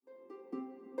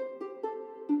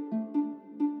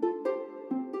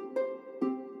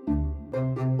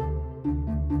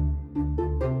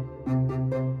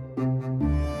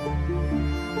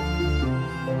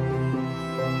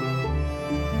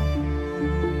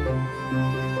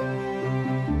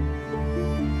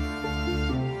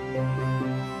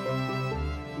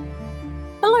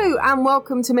Hello and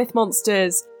welcome to Myth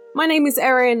Monsters. My name is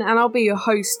Erin and I'll be your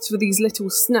host for these little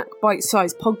snack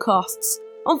bite-sized podcasts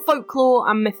on folklore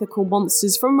and mythical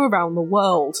monsters from around the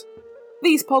world.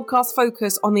 These podcasts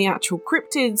focus on the actual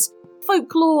cryptids,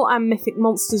 folklore and mythic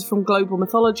monsters from global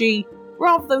mythology,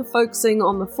 rather than focusing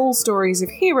on the full stories of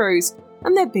heroes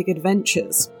and their big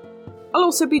adventures. I'll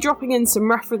also be dropping in some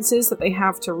references that they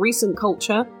have to recent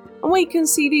culture, and where you can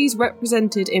see these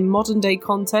represented in modern day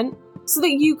content, so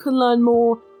that you can learn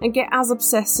more and get as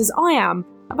obsessed as I am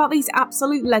about these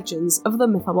absolute legends of the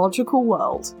mythological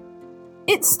world.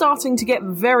 It's starting to get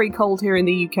very cold here in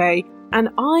the UK, and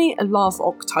I love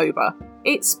October.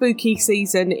 It's spooky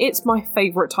season, it's my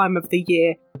favourite time of the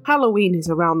year, Halloween is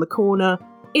around the corner,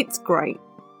 it's great.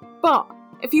 But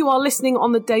if you are listening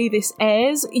on the day this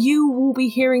airs, you will be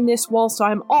hearing this whilst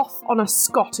I'm off on a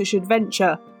Scottish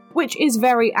adventure, which is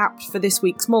very apt for this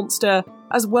week's monster,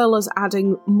 as well as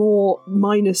adding more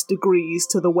minus degrees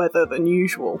to the weather than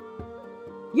usual.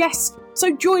 Yes,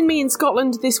 so join me in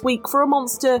Scotland this week for a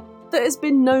monster that has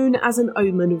been known as an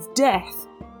omen of death.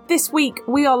 This week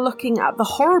we are looking at the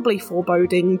horribly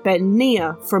foreboding Ben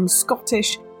Nighe from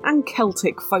Scottish and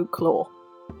Celtic folklore.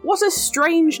 What a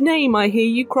strange name, I hear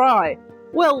you cry.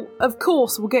 Well, of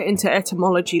course we'll get into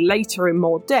etymology later in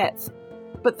more depth,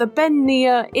 but the Ben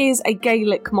Nighe is a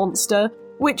Gaelic monster,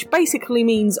 which basically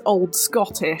means Old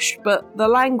Scottish, but the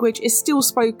language is still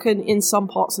spoken in some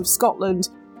parts of Scotland,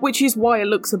 which is why it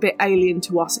looks a bit alien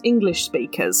to us English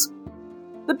speakers.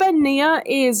 The Ben Nighe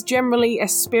is generally a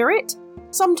spirit,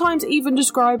 sometimes even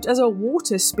described as a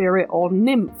water spirit or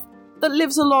nymph, that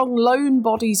lives along lone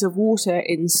bodies of water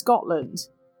in Scotland.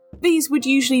 These would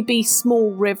usually be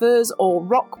small rivers or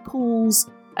rock pools,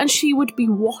 and she would be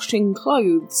washing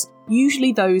clothes,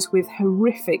 usually those with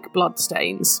horrific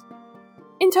bloodstains.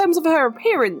 In terms of her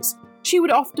appearance, she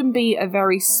would often be a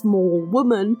very small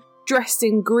woman, dressed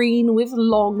in green with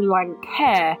long, lank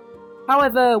hair.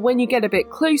 However, when you get a bit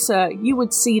closer, you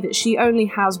would see that she only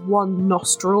has one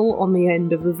nostril on the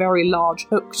end of a very large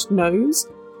hooked nose,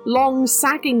 long,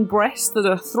 sagging breasts that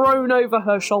are thrown over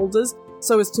her shoulders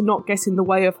so as to not get in the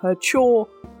way of her chaw,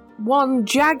 one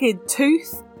jagged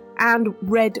tooth, and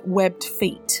red webbed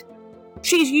feet.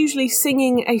 She's usually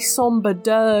singing a sombre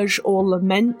dirge or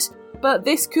lament, but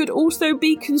this could also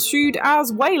be construed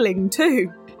as wailing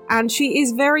too, and she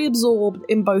is very absorbed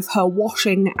in both her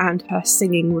washing and her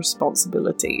singing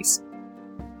responsibilities.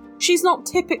 She's not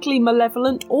typically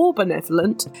malevolent or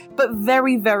benevolent, but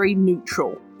very, very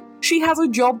neutral. She has a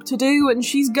job to do and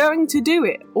she's going to do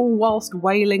it, all whilst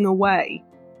wailing away.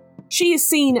 She is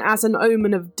seen as an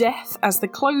omen of death, as the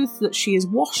clothes that she is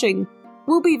washing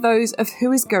will be those of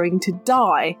who is going to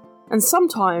die, and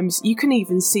sometimes you can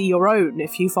even see your own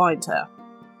if you find her.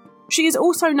 She is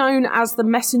also known as the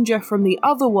messenger from the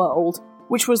otherworld,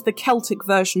 which was the Celtic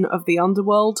version of the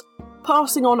underworld,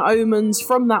 passing on omens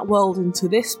from that world into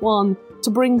this one to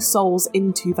bring souls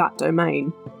into that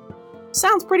domain.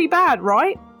 Sounds pretty bad,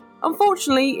 right?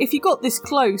 Unfortunately, if you got this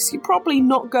close, you're probably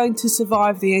not going to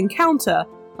survive the encounter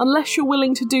unless you're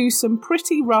willing to do some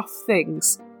pretty rough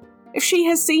things. If she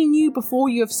has seen you before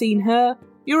you have seen her,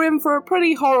 you're in for a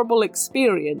pretty horrible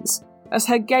experience, as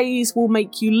her gaze will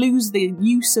make you lose the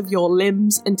use of your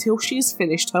limbs until she has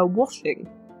finished her washing.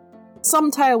 Some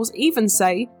tales even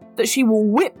say that she will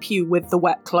whip you with the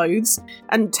wet clothes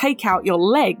and take out your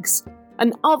legs,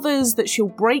 and others that she'll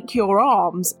break your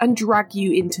arms and drag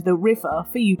you into the river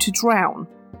for you to drown.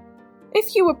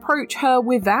 If you approach her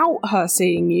without her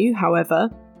seeing you, however,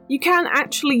 you can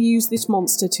actually use this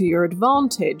monster to your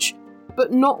advantage,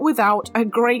 but not without a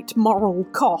great moral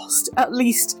cost. At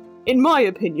least, in my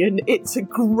opinion, it's a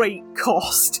great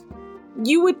cost.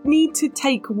 You would need to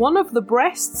take one of the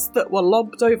breasts that were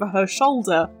lobbed over her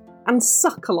shoulder and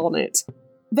suckle on it.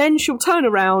 Then she'll turn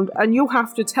around and you'll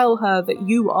have to tell her that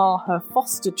you are her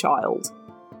foster child.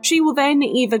 She will then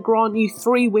either grant you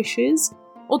 3 wishes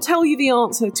or tell you the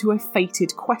answer to a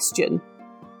fated question.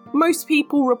 Most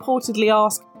people reportedly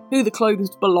ask who the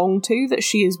clothes belong to that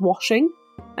she is washing,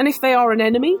 and if they are an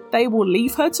enemy, they will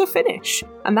leave her to finish,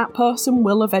 and that person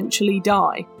will eventually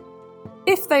die.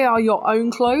 If they are your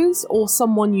own clothes or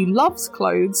someone you love's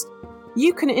clothes,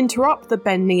 you can interrupt the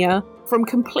Ben Nighe from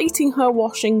completing her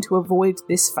washing to avoid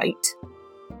this fate.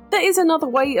 There is another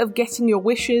way of getting your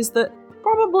wishes that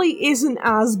probably isn't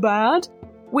as bad,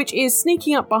 which is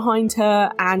sneaking up behind her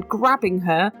and grabbing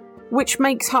her, which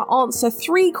makes her answer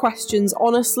 3 questions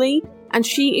honestly, and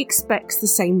she expects the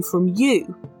same from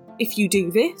you. If you do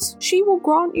this, she will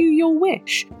grant you your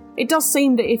wish. It does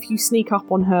seem that if you sneak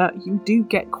up on her, you do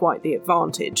get quite the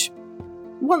advantage.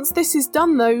 Once this is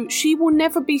done though, she will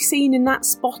never be seen in that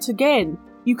spot again,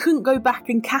 you couldn't go back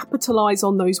and capitalise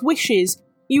on those wishes.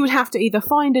 You would have to either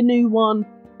find a new one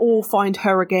or find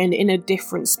her again in a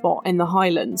different spot in the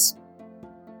Highlands.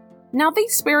 Now,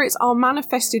 these spirits are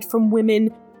manifested from women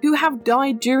who have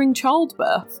died during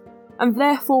childbirth, and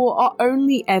therefore are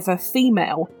only ever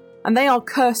female, and they are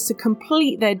cursed to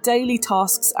complete their daily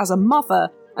tasks as a mother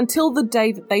until the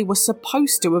day that they were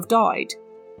supposed to have died.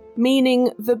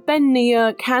 Meaning the Ben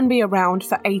Nighe can be around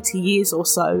for 80 years or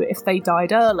so if they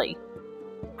died early.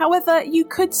 However, you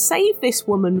could save this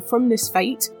woman from this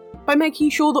fate by making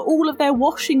sure that all of their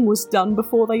washing was done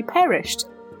before they perished.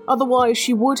 Otherwise,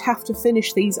 she would have to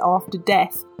finish these after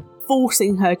death,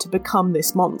 forcing her to become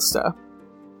this monster.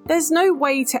 There's no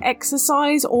way to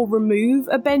exorcise or remove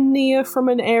a Ben Nighe from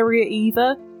an area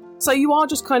either, so you are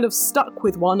just kind of stuck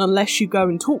with one unless you go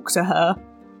and talk to her,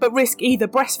 but risk either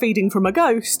breastfeeding from a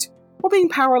ghost or being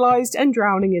paralysed and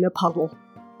drowning in a puddle.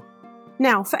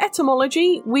 Now, for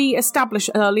etymology, we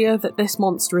established earlier that this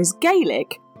monster is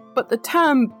Gaelic, but the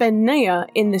term Ben Nighe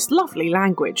in this lovely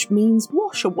language means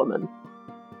washerwoman.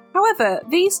 However,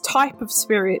 these type of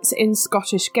spirits in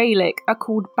Scottish Gaelic are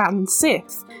called Ban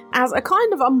Sith as a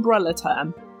kind of umbrella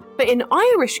term, but in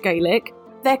Irish Gaelic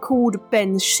they're called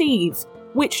Ben Sheave,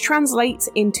 which translates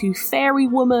into fairy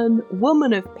woman,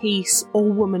 woman of peace,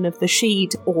 or woman of the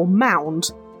sheed or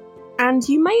mound. And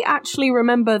you may actually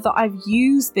remember that I've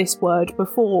used this word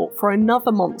before for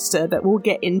another monster that we'll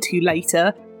get into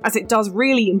later, as it does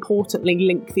really importantly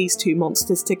link these two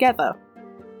monsters together.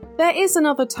 There is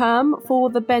another term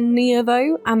for the Ben Nighe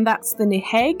though, and that's the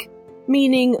Nighe,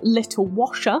 meaning little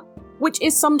washer, which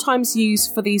is sometimes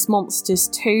used for these monsters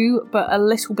too, but a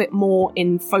little bit more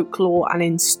in folklore and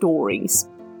in stories.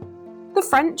 The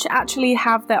French actually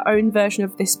have their own version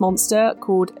of this monster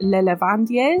called Les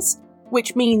Lavandiers,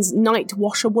 which means night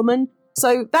washerwoman,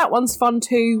 so that one's fun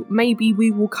too. Maybe we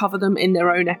will cover them in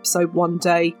their own episode one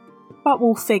day, but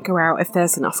we'll figure out if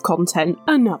there's enough content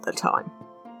another time.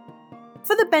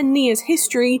 For the Ben Nighe's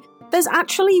history, there's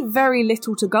actually very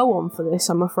little to go on for this,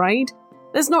 I'm afraid.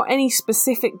 There's not any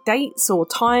specific dates or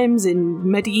times in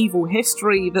medieval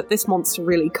history that this monster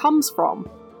really comes from.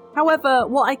 However,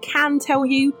 what I can tell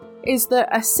you is that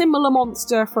a similar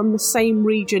monster from the same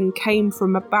region came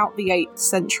from about the 8th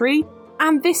century,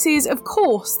 and this is, of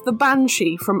course, the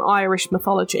Banshee from Irish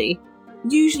mythology.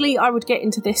 Usually I would get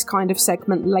into this kind of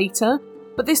segment later,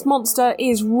 but this monster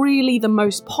is really the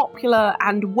most popular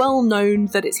and well known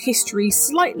that its history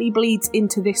slightly bleeds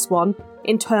into this one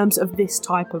in terms of this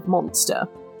type of monster.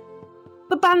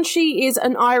 The Banshee is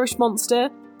an Irish monster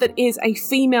that is a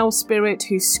female spirit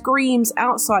who screams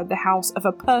outside the house of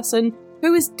a person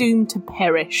who is doomed to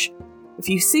perish. If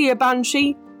you see a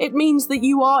Banshee, it means that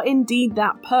you are indeed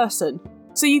that person,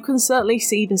 so you can certainly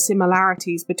see the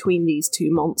similarities between these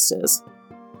two monsters.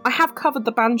 I have covered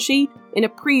the Banshee in a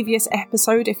previous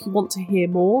episode if you want to hear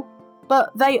more,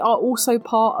 but they are also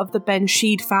part of the Ben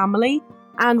Sheed family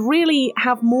and really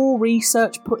have more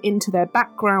research put into their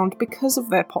background because of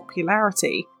their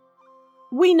popularity.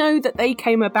 We know that they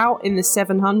came about in the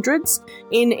 700s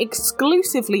in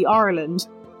exclusively Ireland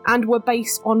and were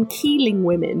based on Keeling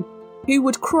women who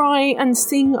would cry and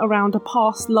sing around a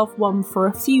past loved one for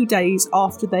a few days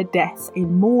after their death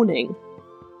in mourning.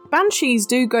 Banshees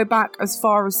do go back as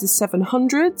far as the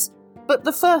 700s, but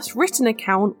the first written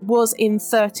account was in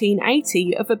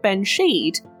 1380 of a Ben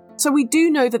Sheed, so we do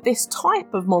know that this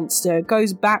type of monster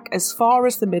goes back as far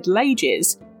as the Middle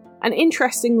Ages, and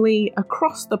interestingly,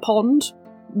 across the pond,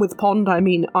 with pond I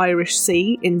mean Irish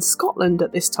Sea, in Scotland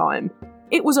at this time,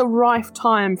 it was a rife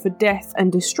time for death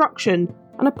and destruction,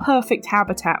 and a perfect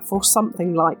habitat for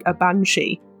something like a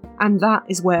banshee, and that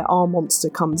is where our monster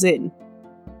comes in.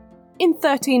 In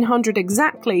 1300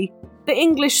 exactly, the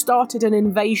English started an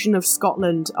invasion of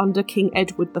Scotland under King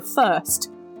Edward I,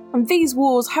 and these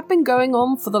wars have been going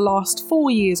on for the last 4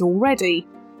 years already,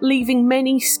 leaving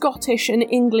many Scottish and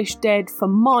English dead for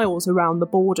miles around the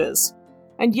borders.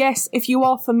 And yes, if you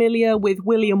are familiar with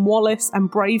William Wallace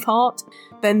and Braveheart,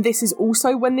 then this is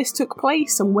also when this took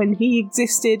place and when he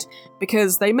existed,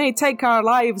 because they may take our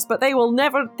lives, but they will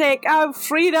never take our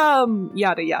freedom,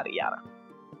 yada yada yada.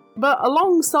 But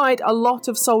alongside a lot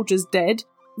of soldiers dead,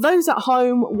 those at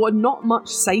home were not much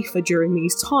safer during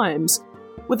these times,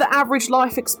 with the average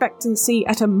life expectancy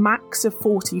at a max of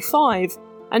 45,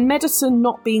 and medicine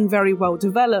not being very well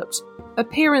developed.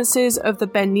 Appearances of the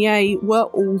Ben Nighe were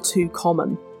all too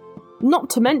common. Not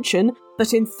to mention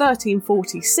that in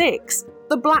 1346,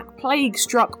 the Black Plague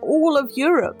struck all of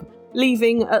Europe,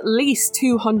 leaving at least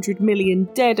 200 million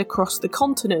dead across the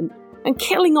continent and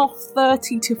killing off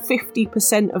 30 to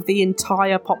 50% of the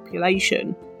entire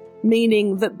population,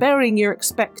 meaning that burying your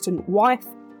expectant wife,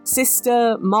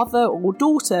 sister, mother or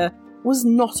daughter was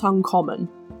not uncommon.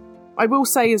 I will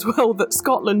say as well that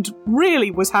Scotland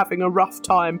really was having a rough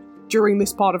time during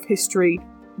this part of history.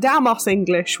 Damn us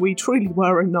English, we truly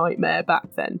were a nightmare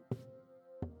back then.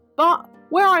 But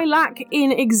where I lack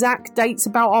in exact dates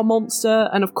about our monster,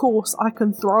 and of course I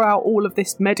can throw out all of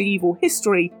this medieval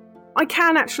history, I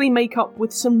can actually make up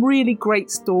with some really great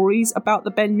stories about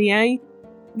the Ben Nighe.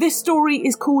 This story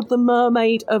is called The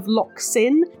Mermaid of Loch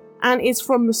Sin and is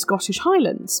from the Scottish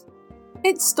Highlands.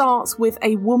 It starts with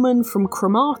a woman from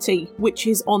Cromarty, which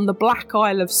is on the Black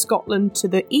Isle of Scotland to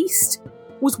the east,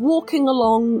 was walking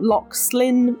along Loch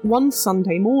Slin one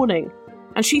Sunday morning,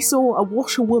 and she saw a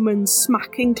washerwoman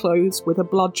smacking clothes with a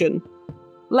bludgeon.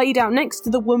 Laid out next to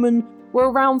the woman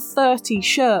were around 30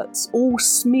 shirts, all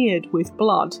smeared with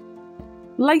blood.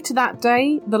 Later that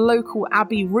day, the local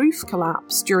abbey roof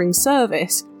collapsed during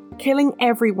service, killing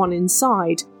everyone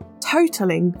inside,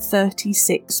 totalling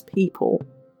 36 people.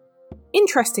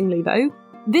 Interestingly though,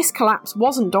 this collapse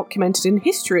wasn't documented in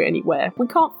history anywhere. We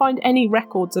can't find any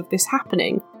records of this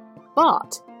happening.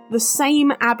 But the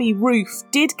same abbey roof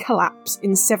did collapse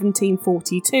in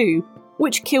 1742,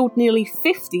 which killed nearly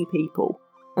 50 people,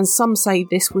 and some say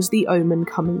this was the omen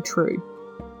coming true.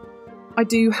 I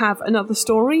do have another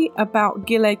story about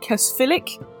Nighe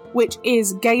Cysfilic, which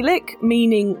is Gaelic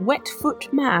meaning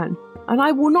wet-foot man, and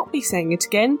I will not be saying it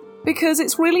again because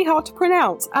it's really hard to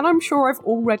pronounce and I'm sure I've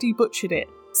already butchered it.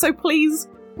 So please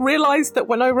realise that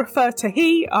when I refer to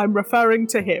he, I'm referring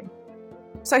to him.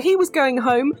 So he was going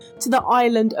home to the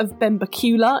island of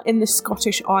Benbecula in the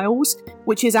Scottish Isles,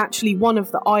 which is actually one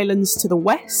of the islands to the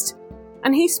west,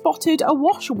 and he spotted a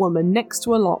washerwoman next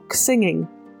to a loch singing.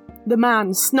 The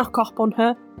man snuck up on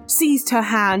her, seized her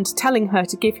hand, telling her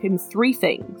to give him 3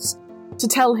 things. To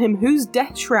tell him whose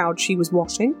death shroud she was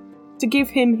washing, to give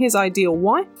him his ideal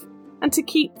wife, and to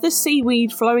keep the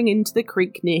seaweed flowing into the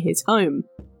creek near his home.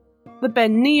 The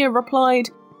Ben Nighe replied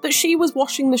that she was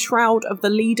washing the shroud of the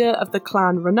leader of the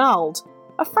clan Ranald,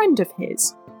 a friend of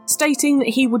his, stating that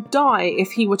he would die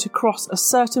if he were to cross a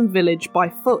certain village by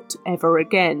foot ever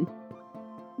again.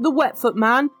 The wetfoot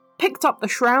man picked up the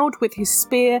shroud with his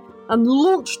spear and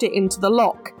launched it into the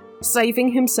loch,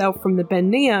 saving himself from the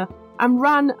Ben Nighe, and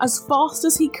ran as fast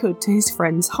as he could to his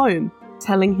friend's home,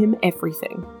 telling him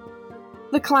everything.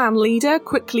 The clan leader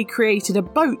quickly created a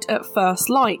boat at first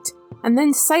light, and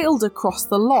then sailed across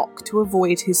the loch to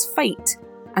avoid his fate,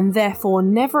 and therefore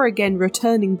never again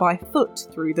returning by foot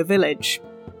through the village.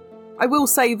 I will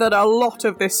say that a lot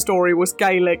of this story was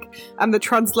Gaelic, and the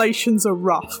translations are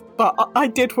rough, but I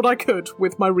did what I could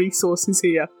with my resources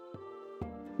here.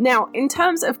 Now, in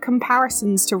terms of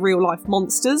comparisons to real-life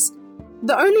monsters,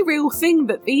 the only real thing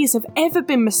that these have ever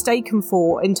been mistaken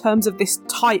for in terms of this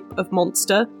type of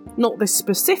monster, not this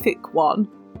specific one,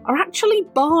 are actually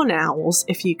barn owls,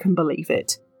 if you can believe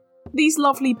it. These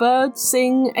lovely birds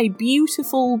sing a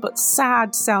beautiful but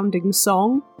sad-sounding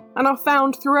song, and are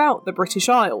found throughout the British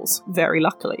Isles, very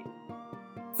luckily.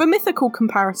 For mythical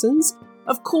comparisons,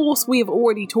 of course we have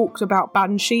already talked about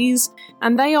banshees,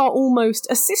 and they are almost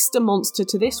a sister monster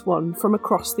to this one from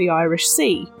across the Irish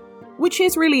Sea, which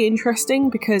is really interesting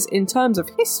because in terms of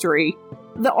history,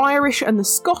 the Irish and the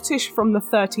Scottish from the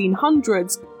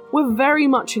 1300s were very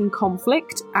much in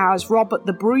conflict as Robert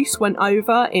the Bruce went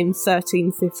over in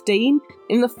 1315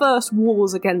 in the first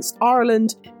wars against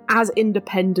Ireland as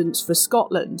independence for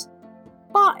Scotland.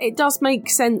 But it does make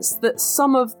sense that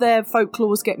some of their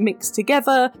folklores get mixed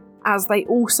together as they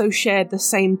also shared the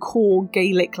same core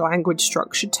Gaelic language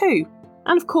structure too.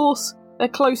 And of course, they're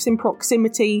close in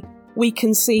proximity. We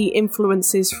can see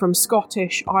influences from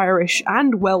Scottish, Irish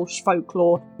and Welsh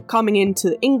folklore coming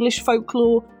into English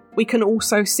folklore. We can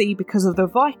also see, because of the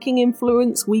Viking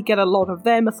influence, we get a lot of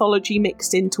their mythology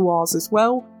mixed into ours as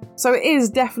well. So it is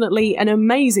definitely an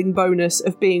amazing bonus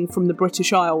of being from the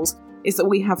British Isles, is that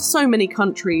we have so many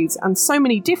countries and so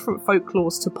many different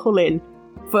folklores to pull in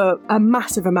for a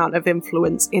massive amount of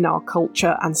influence in our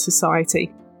culture and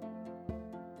society.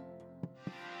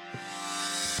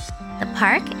 The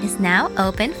park is now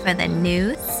open for the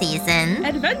new season.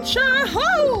 Adventure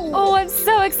Ho! Oh, I'm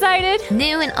so excited!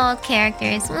 New and old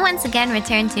characters once again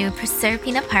return to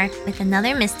Proserpina Park with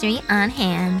another mystery on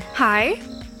hand. Hi,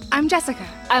 I'm Jessica.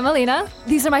 I'm Alina.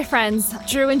 These are my friends,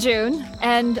 Drew and June.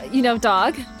 And,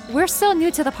 Dog. We're so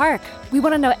new to the park. We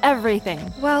want to know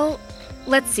everything. Well,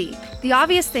 let's see. The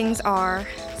obvious things are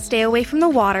stay away from the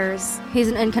waters. He's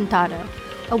an Encantada,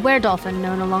 a were-dolphin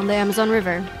known along the Amazon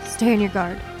River. Stay on your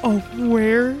guard. A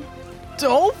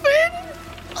were-dolphin?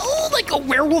 Oh, like a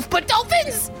werewolf, but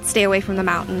dolphins! Stay away from the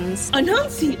mountains.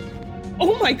 Anansi!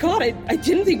 Oh my god, I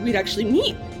didn't think we'd actually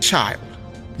meet. Child,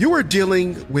 You are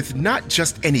dealing with not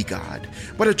just any god,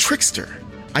 but a trickster.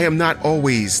 I am not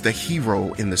always the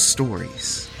hero in the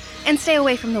stories. And stay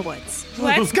away from the woods.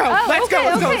 Let's go. Let's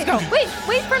go.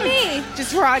 Wait for me.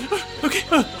 Just run.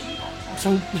 Okay.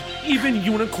 So even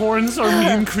unicorns are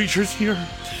mean creatures here.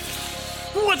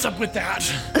 What's up with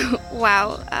that?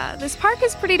 Wow, this park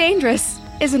is pretty dangerous,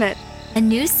 isn't it? A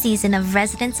new season of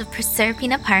Residents of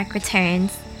Proserpina Park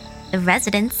returns. The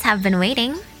residents have been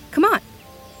waiting. Come on.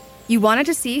 You wanted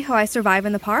to see how I survive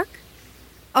in the park?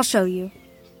 I'll show you.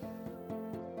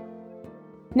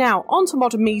 Now, onto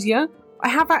modern media. I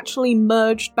have actually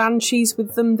merged banshees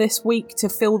with them this week to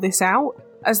fill this out,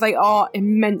 as they are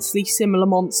immensely similar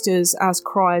monsters as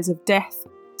Cries of Death.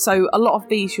 So a lot of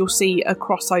these you'll see a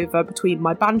crossover between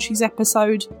my banshees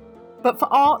episode. But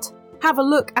for art, have a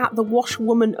look at The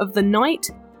Washerwoman of the Night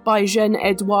by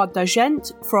Jean-Edouard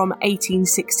Dagent from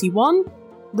 1861,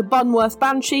 The Bunworth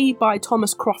Banshee by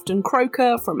Thomas Crofton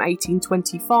Croker from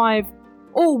 1825,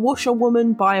 or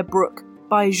Washerwoman by a Brook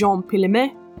by Jean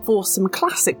Pillemet for some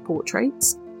classic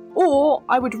portraits. Or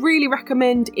I would really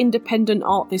recommend independent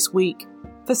art this week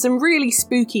for some really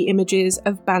spooky images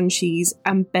of banshees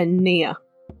and Ben Nighe.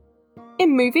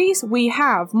 In movies, we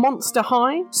have Monster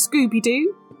High,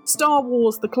 Scooby-Doo, Star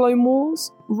Wars The Clone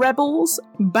Wars, Rebels,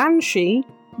 Banshee,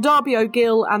 Darby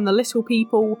O'Gill and the Little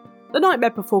People, The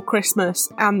Nightmare Before Christmas,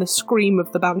 and The Scream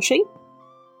of the Banshee.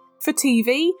 For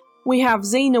TV, we have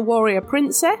Xena Warrior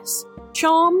Princess,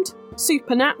 Charmed,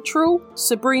 Supernatural,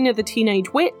 Sabrina the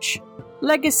Teenage Witch,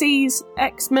 Legacies,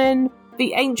 X-Men,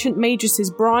 The Ancient Magus'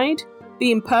 Bride,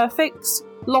 The Imperfects,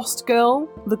 Lost Girl,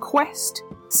 The Quest,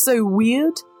 So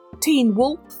Weird, Teen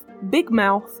Wolf, Big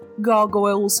Mouth,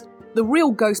 Gargoyles, The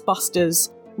Real Ghostbusters,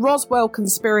 Roswell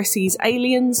Conspiracies,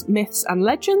 Aliens, Myths and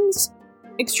Legends,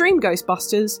 Extreme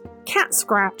Ghostbusters, Cat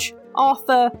Scratch,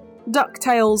 Arthur,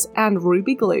 DuckTales and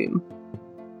Ruby Gloom.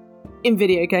 In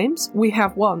video games, we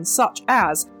have ones such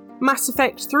as Mass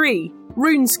Effect 3,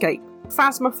 RuneScape,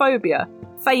 Phasmophobia,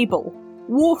 Fable,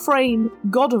 Warframe,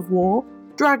 God of War,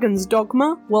 Dragon's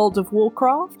Dogma, World of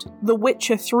Warcraft, The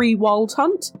Witcher 3 Wild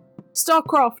Hunt,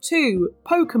 StarCraft 2,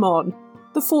 Pokemon,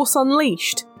 The Force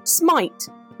Unleashed, Smite,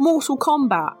 Mortal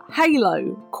Kombat,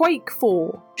 Halo, Quake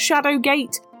 4,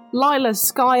 Shadowgate,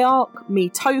 Lila's Skyark,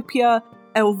 Miitopia,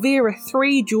 Elvira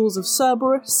 3 Jewels of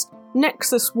Cerberus,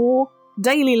 Nexus War,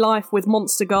 Daily Life with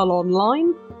Monster Girl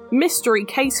Online, Mystery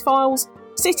Case Files,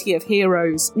 City of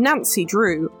Heroes, Nancy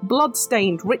Drew,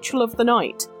 Bloodstained Ritual of the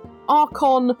Night,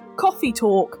 Archon, Coffee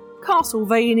Talk,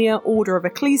 Castlevania, Order of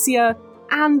Ecclesia,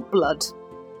 and Blood.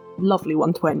 Lovely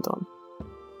one to end on.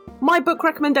 My book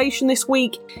recommendation this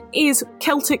week is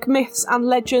Celtic Myths and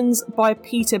Legends by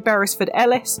Peter Beresford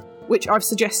Ellis, which I've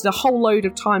suggested a whole load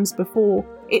of times before.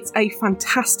 It's a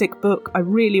fantastic book, I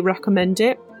really recommend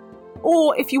it.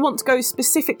 Or if you want to go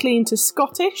specifically into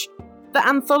Scottish, the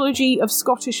Anthology of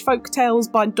Scottish Folktales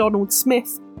by Donald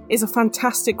Smith is a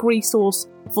fantastic resource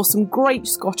for some great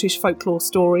Scottish folklore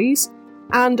stories.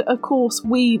 And of course,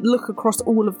 we look across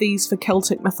all of these for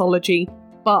Celtic mythology,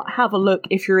 but have a look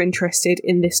if you're interested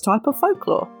in this type of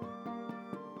folklore.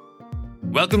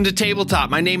 Welcome to Tabletop.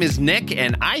 My name is Nick,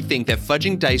 and I think that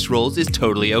fudging dice rolls is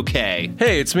totally okay.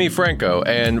 Hey, it's me, Franco,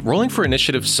 and rolling for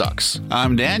initiative sucks.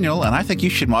 I'm Daniel, and I think you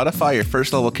should modify your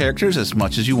first level characters as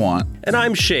much as you want. And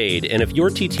I'm Shade, and if your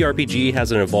TTRPG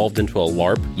hasn't evolved into a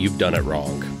LARP, you've done it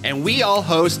wrong. And we all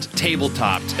host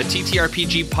Tabletopped, a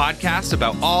TTRPG podcast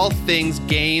about all things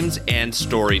games and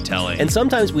storytelling. And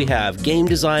sometimes we have game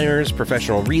designers,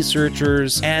 professional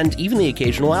researchers, and even the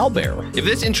occasional owlbear. If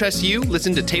this interests you,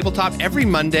 listen to Tabletop every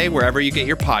Monday wherever you get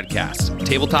your podcasts.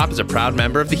 Tabletop is a proud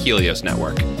member of the Helios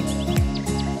Network.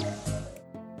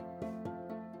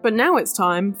 But now it's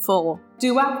time for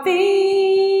Do I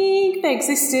Think They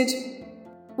Existed?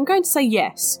 I'm going to say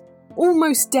yes.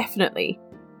 Almost definitely.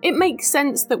 It makes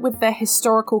sense that with their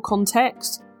historical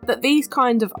context, that these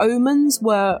kind of omens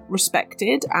were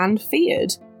respected and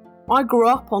feared. I grew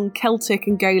up on Celtic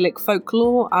and Gaelic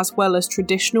folklore as well as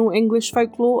traditional English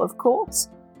folklore, of course.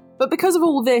 But because of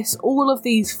all this, all of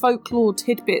these folklore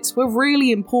tidbits were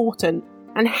really important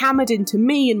and hammered into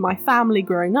me and my family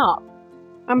growing up.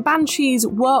 And banshees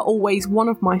were always one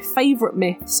of my favourite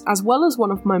myths as well as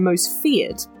one of my most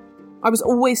feared. I was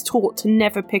always taught to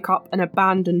never pick up an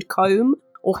abandoned comb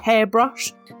or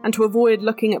hairbrush, and to avoid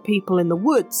looking at people in the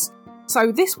woods,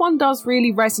 so this one does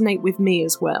really resonate with me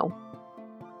as well.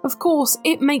 Of course,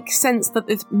 it makes sense that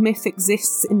this myth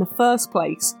exists in the first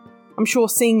place. I'm sure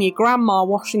seeing your grandma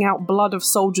washing out blood of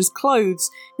soldiers' clothes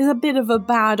is a bit of a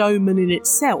bad omen in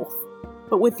itself,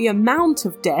 but with the amount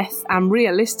of death and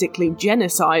realistically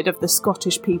genocide of the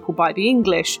Scottish people by the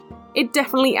English, it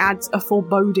definitely adds a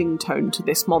foreboding tone to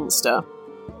this monster.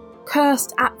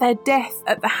 Cursed at their death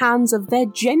at the hands of their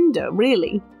gender,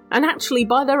 really, and actually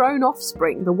by their own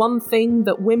offspring, the one thing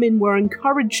that women were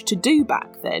encouraged to do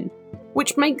back then,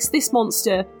 which makes this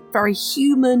monster very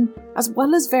human as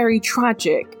well as very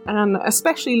tragic, and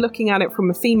especially looking at it from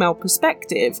a female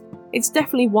perspective, it's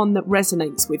definitely one that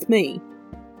resonates with me.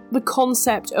 The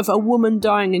concept of a woman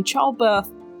dying in childbirth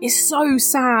is so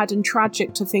sad and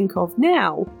tragic to think of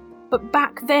now, but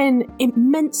back then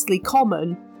immensely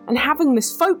common, and having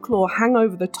this folklore hang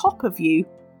over the top of you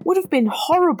would have been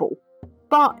horrible.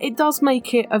 But it does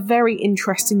make it a very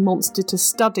interesting monster to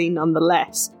study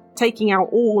nonetheless, taking out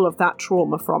all of that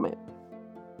trauma from it.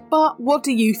 But what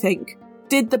do you think?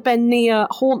 Did the Ben Nighe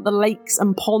haunt the lakes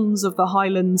and ponds of the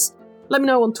Highlands? Let me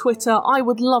know on Twitter. I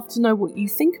would love to know what you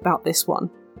think about this one.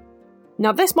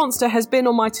 Now, this monster has been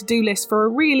on my to-do list for a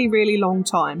really, really long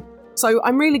time, so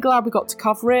I'm really glad we got to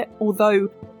cover it, although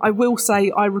I will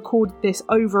say I recorded this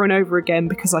over and over again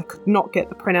because I could not get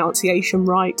the pronunciation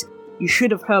right. You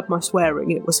should have heard my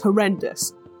swearing, it was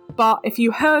horrendous. But if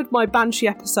you heard my Banshee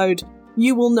episode,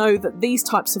 you will know that these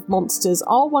types of monsters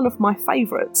are one of my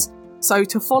favourites. So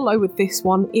to follow with this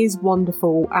one is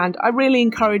wonderful, and I really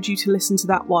encourage you to listen to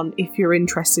that one if you're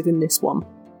interested in this one.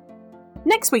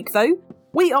 Next week though,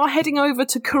 we are heading over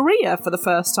to Korea for the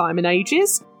first time in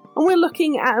ages, and we're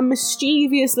looking at a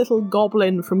mischievous little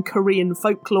goblin from Korean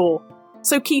folklore.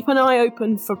 So keep an eye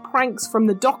open for pranks from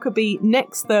the Dokkaebi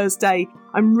next Thursday.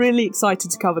 I'm really excited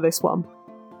to cover this one.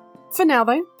 For now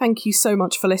though, thank you so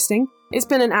much for listening. It's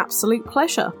been an absolute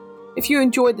pleasure. If you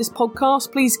enjoyed this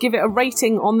podcast, please give it a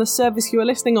rating on the service you are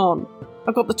listening on.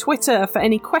 I've got the Twitter for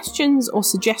any questions or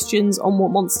suggestions on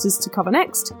what monsters to cover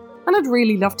next, and I'd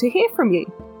really love to hear from you.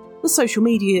 The social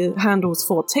media handles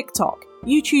for TikTok,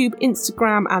 YouTube,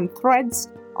 Instagram and Threads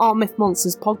are Myth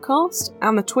Monsters Podcast,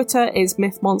 and the Twitter is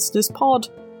Myth Monsters Pod.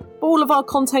 All of our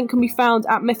content can be found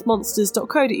at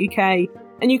mythmonsters.co.uk,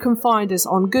 and you can find us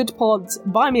on Good Pods,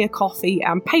 Buy Me a Coffee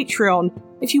and Patreon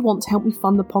if you want to help me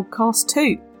fund the podcast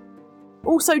too.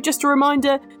 Also, just a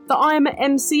reminder that I am at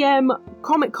MCM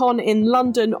Comic Con in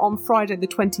London on Friday the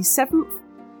 27th.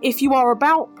 If you are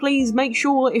about, please make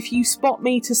sure if you spot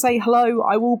me to say hello.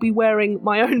 I will be wearing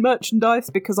my own merchandise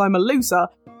because I'm a loser.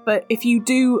 But if you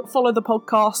do follow the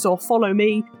podcast or follow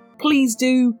me, please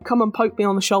do come and poke me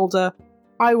on the shoulder.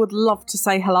 I would love to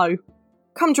say hello.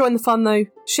 Come join the fun though.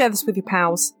 Share this with your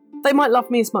pals. They might love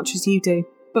me as much as you do.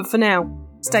 But for now,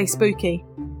 stay spooky.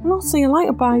 And I'll see you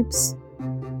later, babes.